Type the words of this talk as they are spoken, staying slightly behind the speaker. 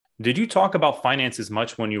Did you talk about finances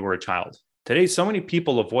much when you were a child? Today, so many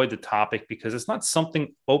people avoid the topic because it's not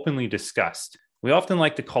something openly discussed. We often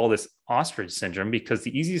like to call this ostrich syndrome because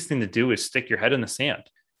the easiest thing to do is stick your head in the sand.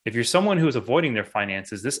 If you're someone who is avoiding their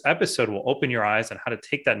finances, this episode will open your eyes on how to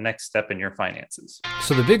take that next step in your finances.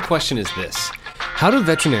 So the big question is this: how do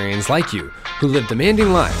veterinarians like you, who live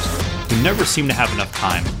demanding lives, You never seem to have enough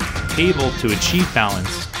time, able to achieve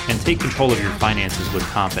balance and take control of your finances with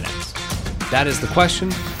confidence? that is the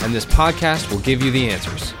question, and this podcast will give you the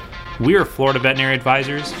answers. We are Florida Veterinary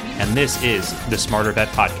Advisors, and this is the Smarter Vet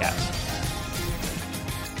Podcast.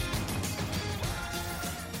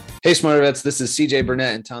 Hey, Smarter Vets, this is CJ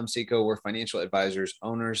Burnett and Tom Seco. We're financial advisors,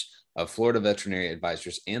 owners of Florida Veterinary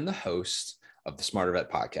Advisors, and the hosts of the Smarter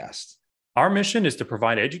Vet Podcast. Our mission is to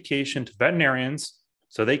provide education to veterinarians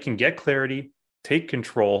so they can get clarity, take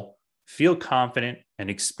control, feel confident, and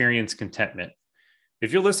experience contentment.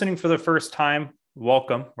 If you're listening for the first time,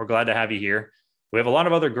 welcome. We're glad to have you here. We have a lot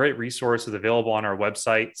of other great resources available on our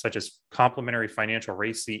website, such as complimentary financial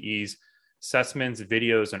race CEs, assessments,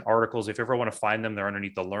 videos, and articles. If you ever want to find them, they're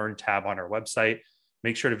underneath the Learn tab on our website.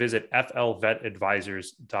 Make sure to visit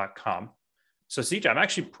flvetadvisors.com. So, CJ, I'm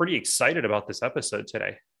actually pretty excited about this episode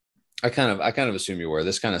today. I kind of assume you were.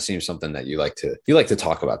 This kind of seems something that you like to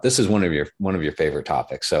talk about. This is one of your favorite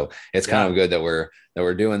topics. So it's kind of good that we're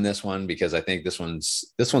doing this one, because I think this one's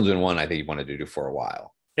been one I think you wanted to do for a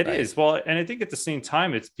while. It is. Well, and I think at the same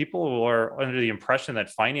time, it's people who are under the impression that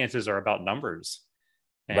finances are about numbers.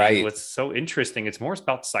 And right. What's so interesting, it's more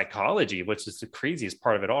about psychology, which is the craziest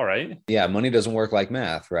part of it all, right? Yeah. Money doesn't work like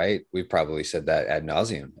math, right? We've probably said that ad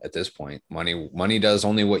nauseum at this point. Money does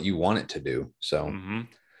only what you want it to do. So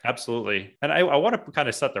Absolutely. And I want to kind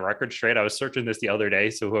of set the record straight. I was searching this the other day.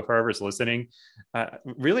 So whoever's listening,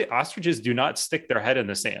 really, ostriches do not stick their head in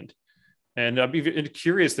the sand. And I'd be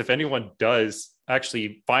curious if anyone does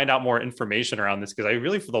actually find out more information around this, because I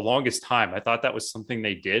really, for the longest time, I thought that was something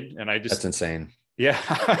they did. And that's insane. Yeah.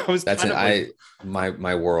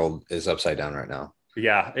 My world is upside down right now.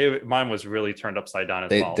 Yeah. Mine was really turned upside down as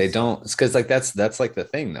well. They don't, it's because that's like the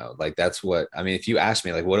thing though. Like, that's what, I mean, if you ask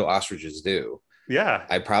me, like, what do ostriches do? Yeah.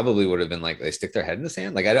 I probably would have been like, they stick their head in the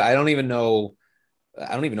sand. Like, I don't even know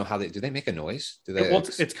how do they make a noise? Do they? Well,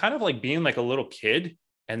 it's kind of like being like a little kid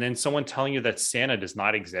and then someone telling you that Santa does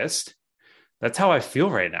not exist. That's how I feel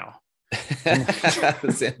right now.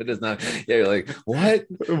 Santa does not. Yeah, you're like, what?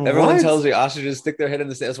 Everyone tells me ostriches stick their head in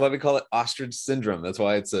the sand. That's why we call it ostrich syndrome. That's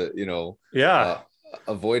why it's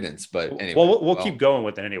avoidance. But anyway, we'll keep going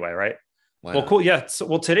with it anyway, right? Well, cool. Yeah.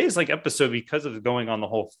 So, today's episode, because of going on the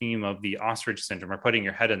whole theme of the ostrich syndrome or putting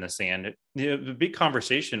your head in the sand, the big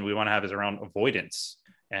conversation we want to have is around avoidance.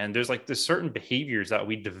 And there's certain behaviors that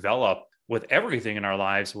we develop with everything in our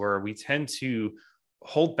lives where we tend to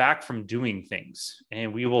hold back from doing things,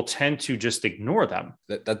 and we will tend to just ignore them.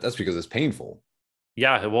 That's because it's painful.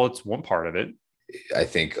 Yeah. Well, it's one part of it. I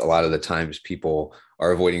think a lot of the times people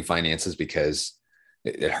are avoiding finances because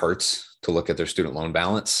it hurts to look at their student loan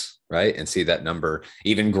balance, right? And see that number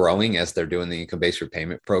even growing as they're doing the income-based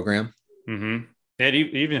repayment program. Mm-hmm. It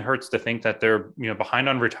even hurts to think that they're behind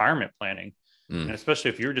on retirement planning. And especially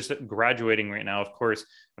if you're just graduating right now. Of course,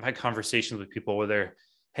 I've had conversations with people where they're,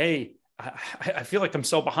 hey, I feel like I'm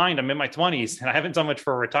so behind. I'm in my 20s and I haven't done much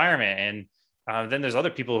for retirement. And then there's other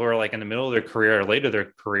people who are in the middle of their career or late of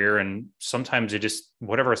their career. And sometimes it just,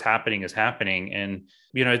 whatever is happening is happening. And,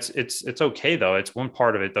 it's okay though. It's one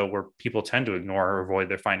part of it though, where people tend to ignore or avoid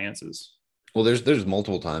their finances. Well, there's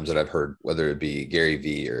multiple times that I've heard, whether it be Gary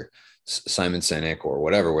Vee or Simon Sinek or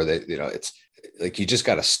whatever, where they, it's like, you just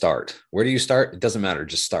got to start. Where do you start? It doesn't matter.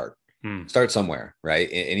 Just start. Start somewhere,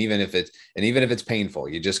 right? And even if it's painful,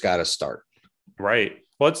 you just got to start. Right.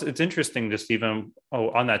 Well, it's interesting just even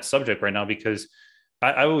on that subject right now, because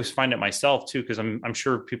I always find it myself too, because I'm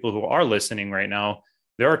sure people who are listening right now,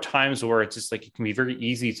 there are times where it's just it can be very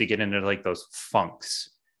easy to get into those funks,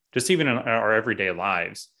 just even in our everyday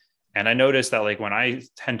lives. And I noticed that when I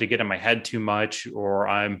tend to get in my head too much, or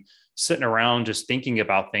I'm sitting around just thinking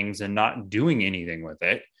about things and not doing anything with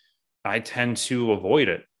it, I tend to avoid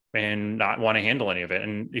it and not want to handle any of it.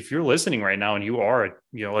 And if you're listening right now and you are,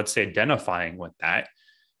 let's say, identifying with that,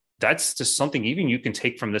 that's just something even you can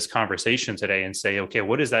take from this conversation today and say, okay,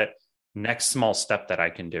 what is that next small step that I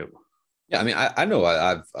can do? Yeah. I mean, I know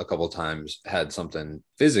I've a couple of times had something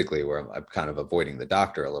physically where I'm kind of avoiding the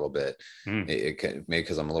doctor a little bit. It can maybe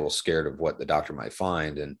because I'm a little scared of what the doctor might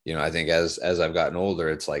find. And, I think as I've gotten older,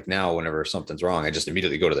 it's now whenever something's wrong, I just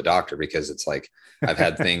immediately go to the doctor, because it's I've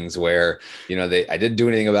had things where, I didn't do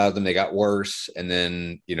anything about them. They got worse. And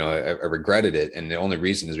then, I regretted it. And the only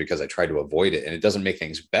reason is because I tried to avoid it, and it doesn't make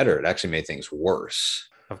things better. It actually made things worse.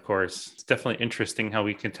 Of course, it's definitely interesting how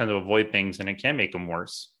we can tend to avoid things and it can make them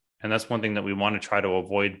worse. And that's one thing that we want to try to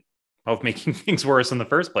avoid of making things worse in the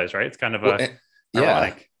first place, right? It's kind of Well, yeah.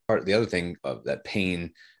 ironic. Part the other thing of that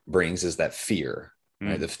pain brings is that fear,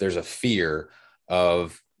 right? If there's a fear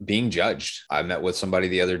of being judged. I met with somebody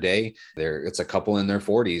the other day. It's a couple in their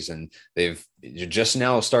 40s, and they've just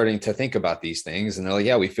now starting to think about these things. And they're like,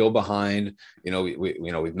 "Yeah, we feel behind.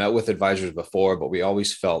 We've met with advisors before, but we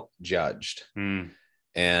always felt judged."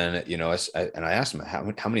 And, I asked them,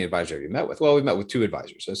 how many advisors have you met with? Well, we met with 2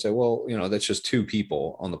 advisors. I said, well, that's just 2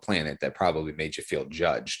 people on the planet that probably made you feel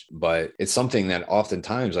judged. But it's something that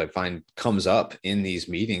oftentimes I find comes up in these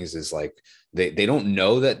meetings is like, they don't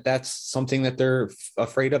know that that's something that they're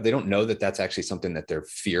afraid of. They don't know that that's actually something that they're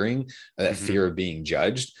fearing, that fear of being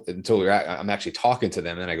judged, until I'm actually talking to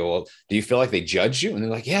them. And I go, well, do you feel like they judged you? And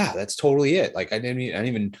they're like, yeah, that's totally it. Like, I didn't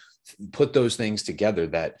even put those things together.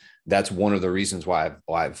 That's one of the reasons why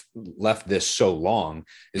I've left this so long,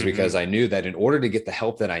 is because I knew that in order to get the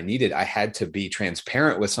help that I needed, I had to be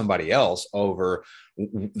transparent with somebody else over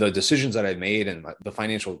the decisions that I made and the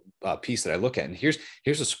financial piece that I look at. And here's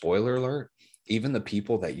a spoiler alert. Even the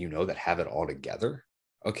people that that have it all together,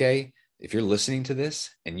 okay, if you're listening to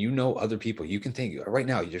this and other people, you can think right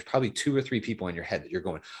now, there's probably 2 or 3 people in your head that you're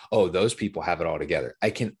going, oh, those people have it all together.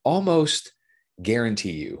 I can almost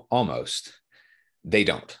guarantee you, they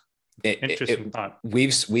don't. Interesting thought.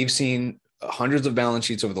 We've seen hundreds of balance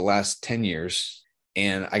sheets over the last 10 years.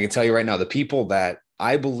 And I can tell you right now, the people that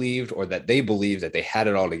I believed or that they believed that they had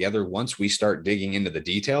it all together, once we start digging into the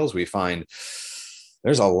details, we find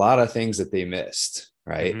there's a lot of things that they missed.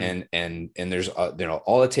 Right. And there's,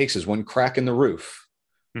 all it takes is one crack in the roof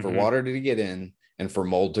for water to get in and for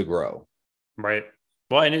mold to grow. Right.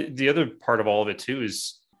 Well, and the other part of all of it too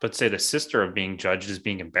is, let's say the sister of being judged is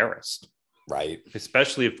being embarrassed. Right.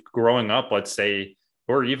 Especially if growing up, let's say,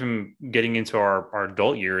 or even getting into our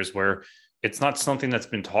adult years where it's not something that's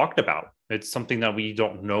been talked about. It's something that we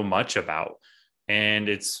don't know much about. And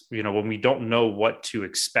it's, when we don't know what to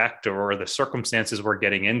expect or the circumstances we're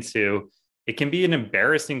getting into, it can be an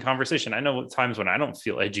embarrassing conversation. I know times when I don't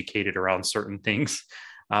feel educated around certain things,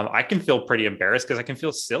 I can feel pretty embarrassed because I can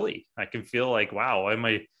feel silly. I can feel like, wow,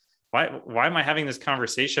 why am I having this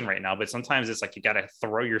conversation right now? But sometimes it's like, you got to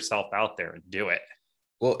throw yourself out there and do it.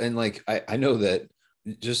 Well, and like, I know that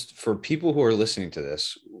just for people who are listening to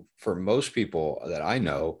this, for most people that I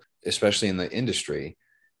know, especially in the industry,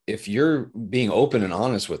 if you're being open and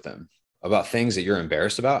honest with them about things that you're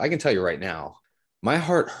embarrassed about, I can tell you right now, my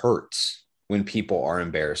heart hurts when people are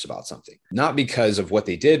embarrassed about something, not because of what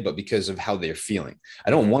they did, but because of how they're feeling. I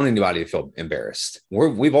don't want anybody to feel embarrassed.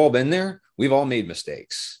 We've all been there. We've all made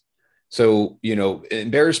mistakes. So,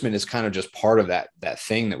 embarrassment is kind of just part of that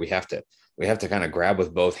thing that we have to kind of grab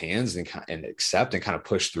with both hands and accept and kind of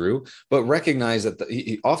push through, but recognize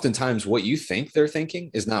that oftentimes what you think they're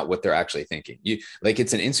thinking is not what they're actually thinking.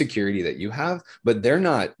 It's an insecurity that you have, but they're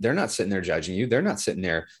not sitting there judging you. They're not sitting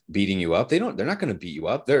there beating you up. They're not going to beat you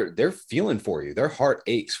up. They're feeling for you. Their heart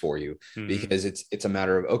aches for you because it's a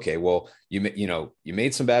matter of, okay, well, you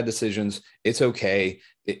made some bad decisions. It's okay.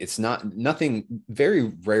 It's nothing,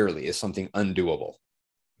 very rarely is something undoable.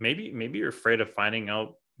 Maybe you're afraid of finding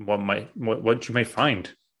out what you might find.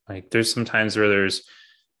 Like there's some times where there's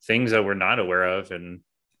things that we're not aware of, and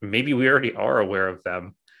maybe we already are aware of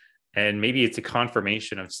them. And maybe it's a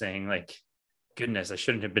confirmation of saying like, goodness, I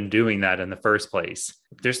shouldn't have been doing that in the first place.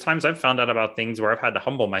 There's times I've found out about things where I've had to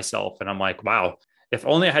humble myself and I'm like, wow, if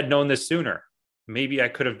only I had known this sooner, maybe I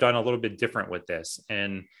could have done a little bit different with this.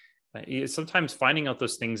 And sometimes finding out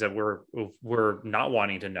those things that we're not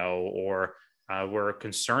wanting to know, or we're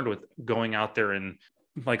concerned with going out there and,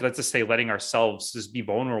 like, let's just say letting ourselves just be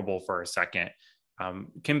vulnerable for a second,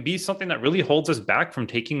 can be something that really holds us back from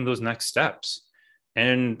taking those next steps.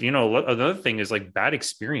 And, another thing is like bad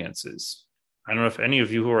experiences. I don't know if any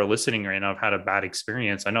of you who are listening right now have had a bad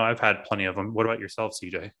experience. I know I've had plenty of them. What about yourself,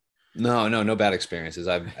 CJ? No bad experiences.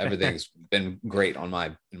 Everything's been great in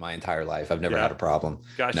my entire life. I've never had a problem.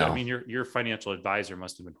 Gosh, no. I mean, your financial advisor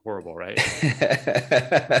must have been horrible, right?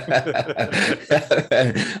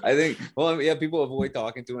 I think, people avoid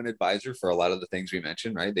talking to an advisor for a lot of the things we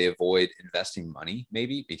mentioned, right? They avoid investing money,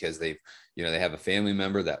 maybe because they have a family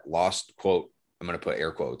member that lost, quote, I'm going to put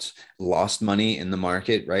air quotes, lost money in the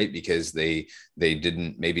market, right? Because they made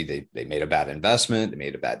a bad investment, they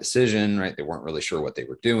made a bad decision, right? They weren't really sure what they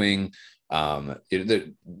were doing. There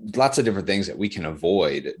lots of different things that we can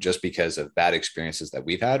avoid just because of bad experiences that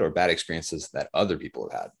we've had or bad experiences that other people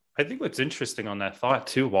have had. I think what's interesting on that thought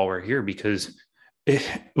too, while we're here, because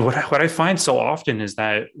what I find so often is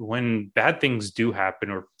that when bad things do happen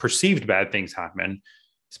or perceived bad things happen,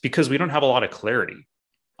 It's because we don't have a lot of clarity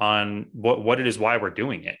on what it is, why we're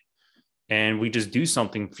doing it. And we just do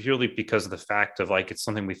something purely because of the fact of like, it's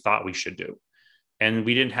something we thought we should do. And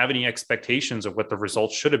we didn't have any expectations of what the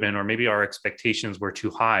results should have been, or maybe our expectations were too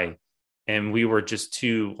high. And we were just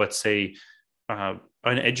too, let's say,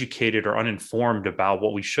 uneducated or uninformed about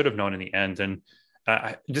what we should have known in the end. And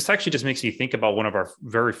this actually just makes me think about one of our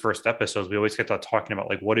very first episodes. We always get to talking about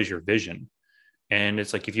like, what is your vision? And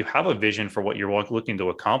it's like, if you have a vision for what you're looking to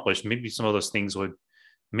accomplish, maybe some of those things would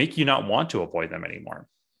make you not want to avoid them anymore.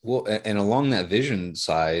 Well, and along that vision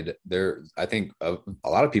side, I think a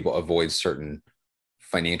lot of people avoid certain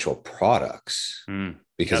financial products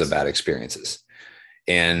because of bad experiences.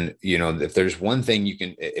 And, you know, if there's one thing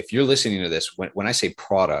if you're listening to this, when I say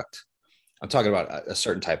product, I'm talking about a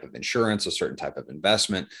certain type of insurance, a certain type of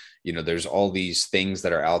investment. You know, there's all these things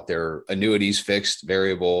that are out there, annuities, fixed,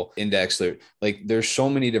 variable, index. There's so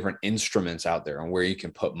many different instruments out there on where you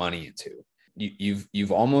can put money into.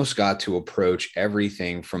 You've almost got to approach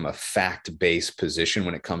everything from a fact-based position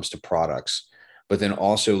when it comes to products, but then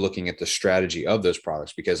also looking at the strategy of those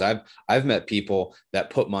products. Because I've met people that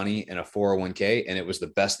put money in a 401k and it was the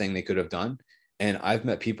best thing they could have done. And I've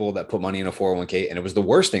met people that put money in a 401k and it was the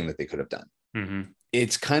worst thing that they could have done. Mm-hmm.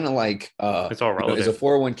 It's kind of like, it's all relative. Is a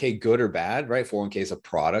 401k good or bad, right? 401k is a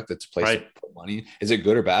product that's a place to put money. Is it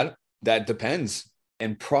good or bad? That depends.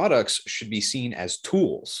 And products should be seen as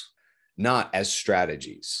tools, not as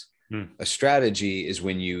strategies. A strategy is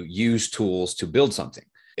when you use tools to build something.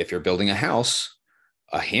 If you're building a house,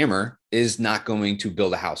 a hammer is not going to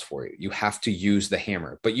build a house for you. You have to use the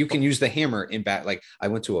hammer, but you can use the hammer in back. Like I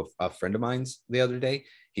went to a friend of mine's the other day.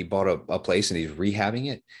 He bought a place and he's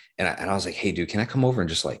rehabbing it. And I was like, hey dude, can I come over and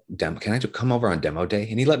just like can I come over on demo day?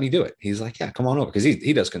 And he let me do it. He's like, yeah, come on over. Cause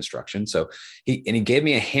he does construction. So he gave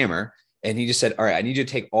me a hammer and he just said, all right, I need you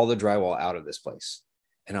to take all the drywall out of this place.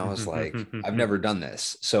 And I was like, I've never done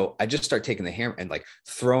this. So I just start taking the hammer and like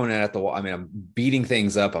throwing it at the wall. I mean, I'm beating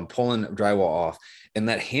things up. I'm pulling drywall off. And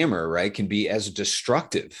that hammer, right, can be as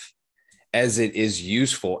destructive as it is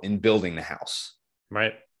useful in building the house.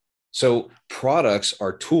 Right. So products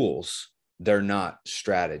are tools. They're not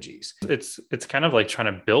strategies. It's kind of like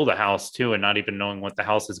trying to build a house too, and not even knowing what the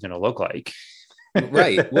house is going to look like.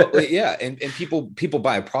 Right. Well, yeah. And people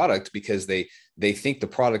buy a product because they think the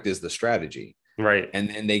product is the strategy. Right. And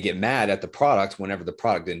then they get mad at the product whenever the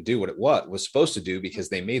product didn't do what it was supposed to do because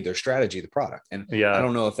they made their strategy the product. And I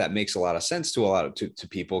don't know if that makes a lot of sense to to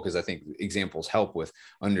people, because I think examples help with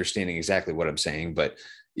understanding exactly what I'm saying. But,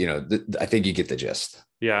 you know, I think you get the gist.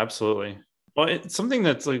 Yeah, absolutely. Well, it's something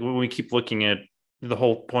that's like when we keep looking at the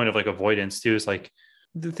whole point of like avoidance too, is like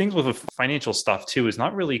the things with financial stuff too is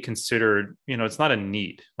not really considered, you know, it's not a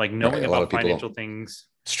need. Like knowing about financial things.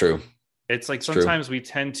 It's true. It's like sometimes we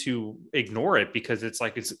tend to ignore it because it's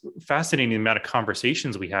like, it's fascinating the amount of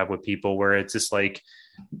conversations we have with people where it's just like,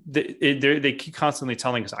 they keep constantly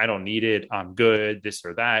telling us, I don't need it, I'm good, this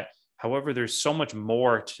or that. However, there's so much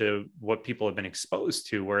more to what people have been exposed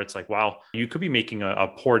to where it's like, wow, you could be making a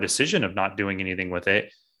poor decision of not doing anything with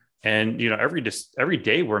it. And, you know, every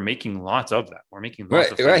day we're making lots of that. We're making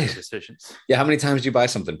lots of decisions. Yeah. How many times do you buy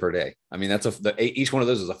something per day? I mean, each one of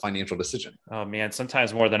those is a financial decision. Oh man.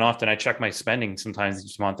 Sometimes more than often I check my spending sometimes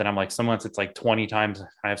each month and I'm like, some months it's like 20 times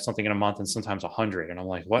I have something in a month and sometimes 100. And I'm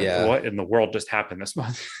like, what in the world just happened this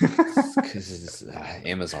month? Because it's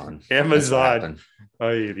Amazon.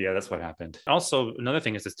 Oh yeah. That's what happened. Also, another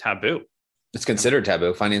thing is it's taboo. It's considered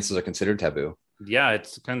taboo. Finances are considered taboo. Yeah,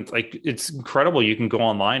 it's kind of like, it's incredible. You can go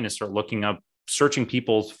online and start looking up, searching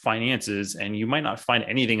people's finances, and you might not find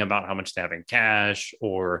anything about how much they have in cash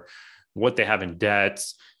or what they have in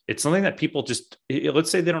debts. It's something that people just, let's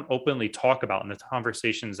say they don't openly talk about, and the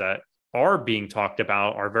conversations that are being talked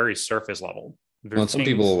about are very surface level. Well, some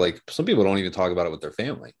people don't even talk about it with their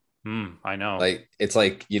family. I know. Like, it's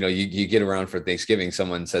like, you know, you get around for Thanksgiving,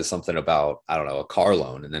 someone says something about, I don't know, a car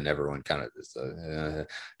loan. And then everyone kind of just,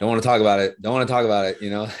 don't want to talk about it. Don't want to talk about it.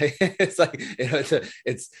 You know, it's like, you know,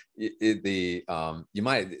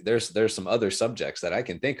 there's some other subjects that I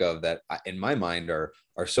can think of that in my mind are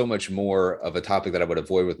so much more of a topic that I would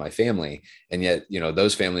avoid with my family. And yet, you know,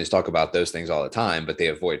 those families talk about those things all the time, but they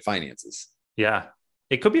avoid finances. Yeah.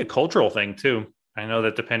 It could be a cultural thing too. I know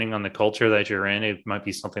that depending on the culture that you're in, it might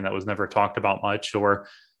be something that was never talked about much, or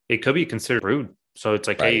it could be considered rude. So it's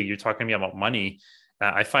like, right. Hey, you're talking to me about money.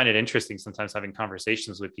 I find it interesting sometimes having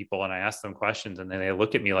conversations with people and I ask them questions and then they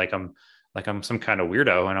look at me like I'm like I'm some kind of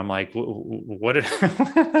weirdo. And I'm like, what did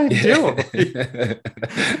I do?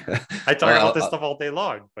 I talk about this stuff all day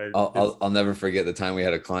long, but I'll never forget the time we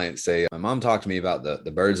had a client say, my mom talked to me about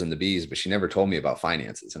the birds and the bees, but she never told me about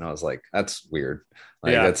finances. And I was like, that's weird.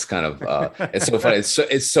 Like, that's kind of, it's so funny.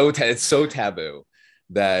 It's so taboo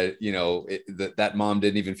that, that mom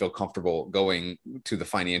didn't even feel comfortable going to the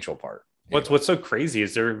financial part. What's so crazy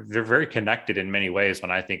is they're very connected in many ways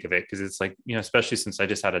when I think of it, because it's like, especially since I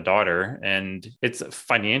just had a daughter, and it's a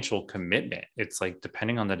financial commitment. It's like,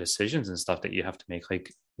 depending on the decisions and stuff that you have to make,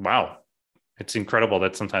 like, wow, it's incredible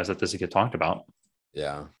that sometimes that doesn't get talked about.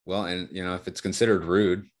 Yeah. Well, and if it's considered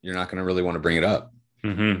rude, you're not going to really want to bring it up.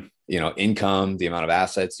 Mm-hmm. Income, the amount of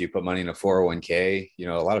assets, you put money in a 401k, a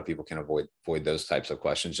lot of people can avoid those types of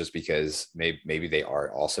questions just because maybe they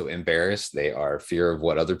are also embarrassed. They are fear of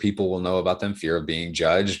what other people will know about them, fear of being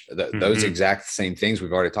judged. Those exact same things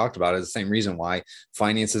we've already talked about is the same reason why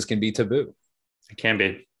finances can be taboo. It can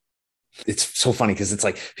be. It's so funny because it's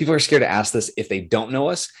like people are scared to ask this if they don't know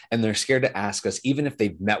us, and they're scared to ask us even if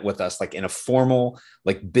they've met with us like in a formal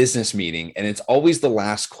like business meeting, and it's always the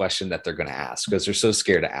last question that they're going to ask because they're so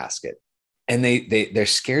scared to ask it. And they're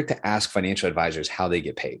scared to ask financial advisors how they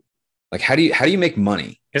get paid. Like, how do you make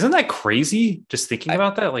money? Isn't that crazy? Just thinking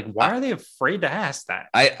about that, like, why are they afraid to ask that?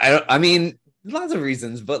 I mean, lots of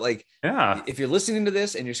reasons, but like, yeah, if you're listening to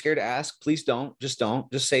this and you're scared to ask, please don't just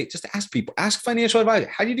ask people, ask financial advisor.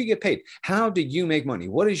 How do you get paid? How do you make money?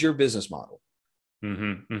 What is your business model? Mm-hmm,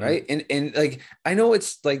 mm-hmm. Right. And like, I know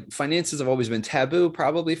it's like finances have always been taboo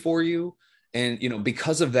probably for you. And,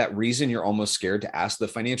 because of that reason, you're almost scared to ask the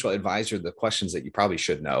financial advisor the questions that you probably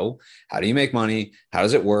should know. How do you make money? How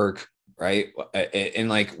does it work? Right. And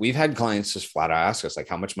like, we've had clients just flat out ask us, like,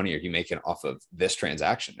 how much money are you making off of this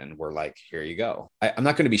transaction? And we're like, here you go. I'm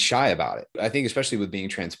not going to be shy about it. I think, especially with being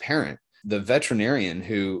transparent, the veterinarian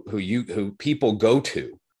who people go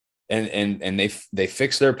to and they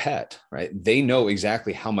fix their pet, right? They know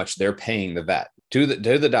exactly how much they're paying the vet to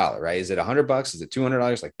the dollar, right? Is it $100? Is it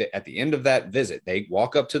 $200? Like at the end of that visit, they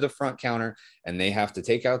walk up to the front counter and they have to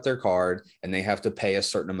take out their card and they have to pay a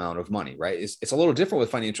certain amount of money, right? It's a little different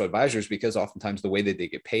with financial advisors because oftentimes the way that they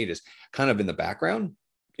get paid is kind of in the background.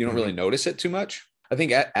 You don't really notice it too much. I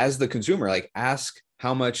think as the consumer, like, ask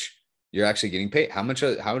how much you're actually getting paid. How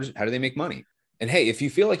do they make money? And hey, if you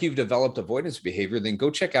feel like you've developed avoidance behavior, then go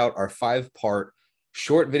check out our 5-part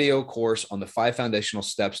short video course on the 5 foundational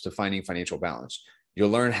steps to finding financial balance. You'll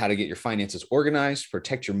learn how to get your finances organized,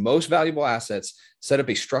 protect your most valuable assets, set up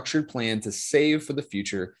a structured plan to save for the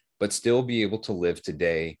future, but still be able to live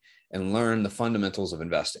today, and learn the fundamentals of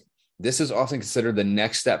investing. This is often considered the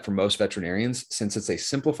next step for most veterinarians since it's a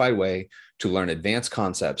simplified way to learn advanced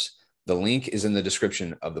concepts. The link is in the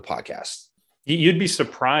description of the podcast. You'd be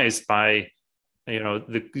surprised by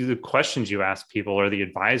the questions you ask people or the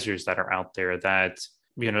advisors that are out there that,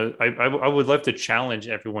 I would love to challenge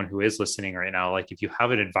everyone who is listening right now. Like, if you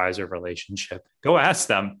have an advisor relationship, go ask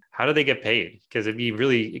them, how do they get paid? Because it'd be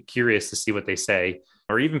really curious to see what they say.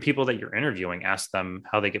 Or even people that you're interviewing, ask them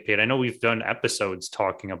how they get paid. I know we've done episodes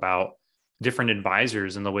talking about different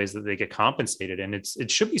advisors and the ways that they get compensated. And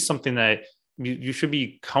it should be something that you should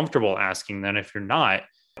be comfortable asking them. If you're not,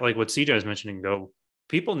 like what CJ was mentioning,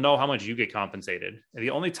 people know how much you get compensated. And the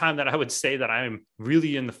only time that I would say that I'm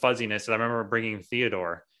really in the fuzziness is I remember bringing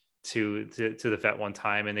Theodore to the vet one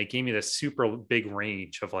time, and they gave me this super big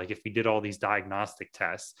range of like, if we did all these diagnostic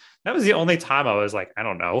tests. That was the only time I was like, I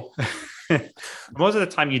don't know. Most of the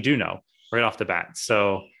time you do know right off the bat.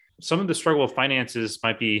 So some of the struggle of finances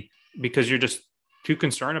might be because you're just too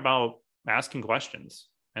concerned about asking questions.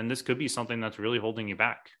 And this could be something that's really holding you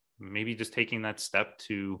back. Maybe just taking that step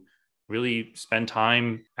to really spend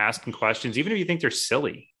time asking questions, even if you think they're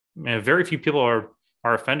silly. Very few people are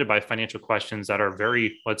offended by financial questions that are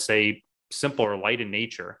very, let's say, simple or light in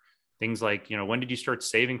nature. Things like, when did you start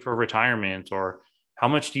saving for retirement? Or how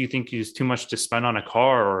much do you think is too much to spend on a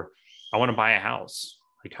car? Or I want to buy a house.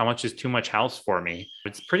 Like, how much is too much house for me?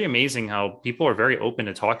 It's pretty amazing how people are very open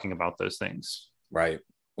to talking about those things. Right.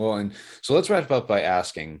 Well, and so let's wrap up by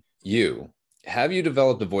asking you, have you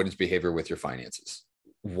developed avoidance behavior with your finances?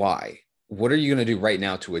 Why? What are you going to do right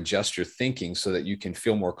now to adjust your thinking so that you can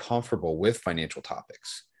feel more comfortable with financial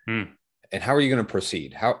topics? And how are you going to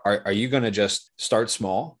proceed? How are you going to just start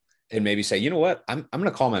small and maybe say, you know what, I'm going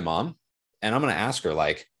to call my mom and I'm going to ask her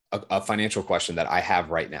like a financial question that I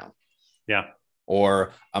have right now. Yeah.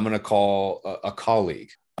 Or I'm going to call a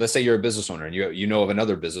colleague. Let's say you're a business owner and you know of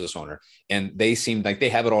another business owner and they seem like they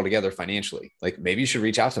have it all together financially. Like, maybe you should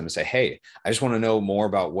reach out to them and say, hey, I just want to know more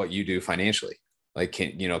about what you do financially. Like,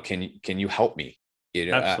 can you help me?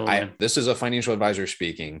 This is a financial advisor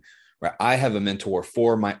speaking. right? I have a mentor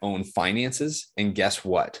for my own finances. And guess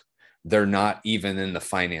what? They're not even in the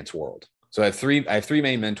finance world. So I have three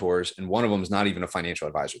main mentors, and one of them is not even a financial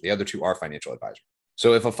advisor. The other two are financial advisors.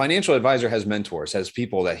 So if a financial advisor has mentors, has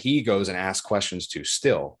people that he goes and asks questions to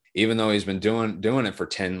still, even though he's been doing it for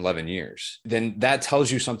 10, 11 years, then that tells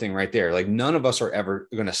you something right there. Like, none of us are ever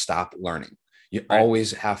going to stop learning. You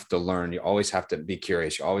always have to learn. You always have to be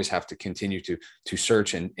curious. You always have to continue to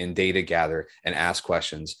search and data gather and ask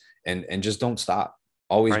questions, and just don't stop.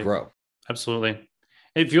 Always grow. Absolutely.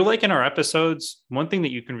 If you're liking our episodes, one thing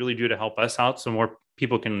that you can really do to help us out so more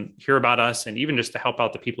people can hear about us, and even just to help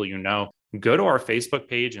out the people you know, go to our Facebook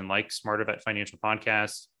page and like Smarter Vet Financial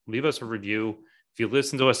Podcast. Leave us a review. If you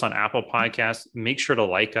listen to us on Apple Podcasts, make sure to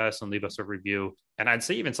like us and leave us a review. And I'd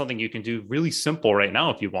say even something you can do really simple right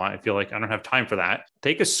now if you want. If you're like, I don't have time for that,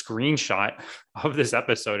 take a screenshot of this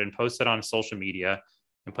episode and post it on social media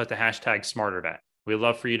and put the hashtag SmarterVet. We'd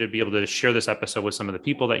love for you to be able to share this episode with some of the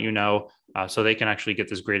people that you know, so they can actually get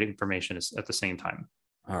this great information at the same time.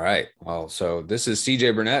 All right. Well, so this is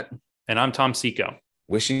CJ Burnett. And I'm Tom Seco.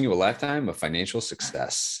 Wishing you a lifetime of financial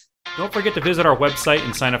success. Don't forget to visit our website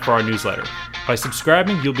and sign up for our newsletter. By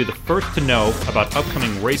subscribing, you'll be the first to know about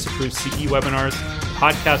upcoming race-approved CE webinars,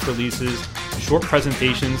 podcast releases, short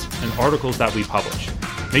presentations, and articles that we publish.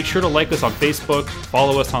 Make sure to like us on Facebook,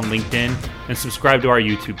 follow us on LinkedIn, and subscribe to our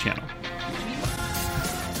YouTube channel.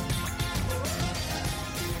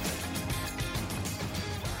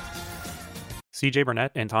 CJ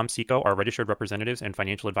Burnett and Tom Seco are registered representatives and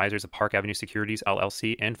financial advisors of Park Avenue Securities,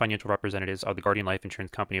 LLC, and financial representatives of the Guardian Life Insurance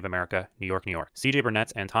Company of America, New York, New York. CJ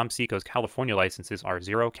Burnett's and Tom Seco's California licenses are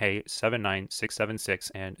 0K79676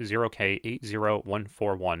 and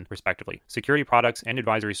 0K80141, respectively. Security products and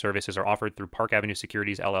advisory services are offered through Park Avenue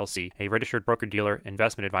Securities, LLC, a registered broker-dealer,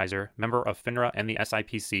 investment advisor, member of FINRA and the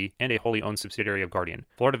SIPC, and a wholly owned subsidiary of Guardian.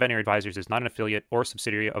 Florida Veterinary Advisors is not an affiliate or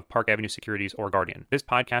subsidiary of Park Avenue Securities or Guardian. This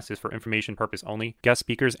podcast is for information purpose only. Guest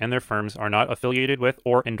speakers and their firms are not affiliated with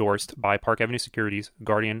or endorsed by Park Avenue Securities,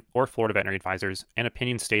 Guardian, or Florida Veterinary Advisors, and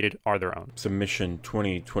opinions stated are their own. Submission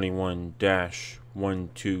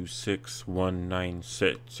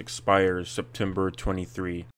 2021-126196 expires September 23.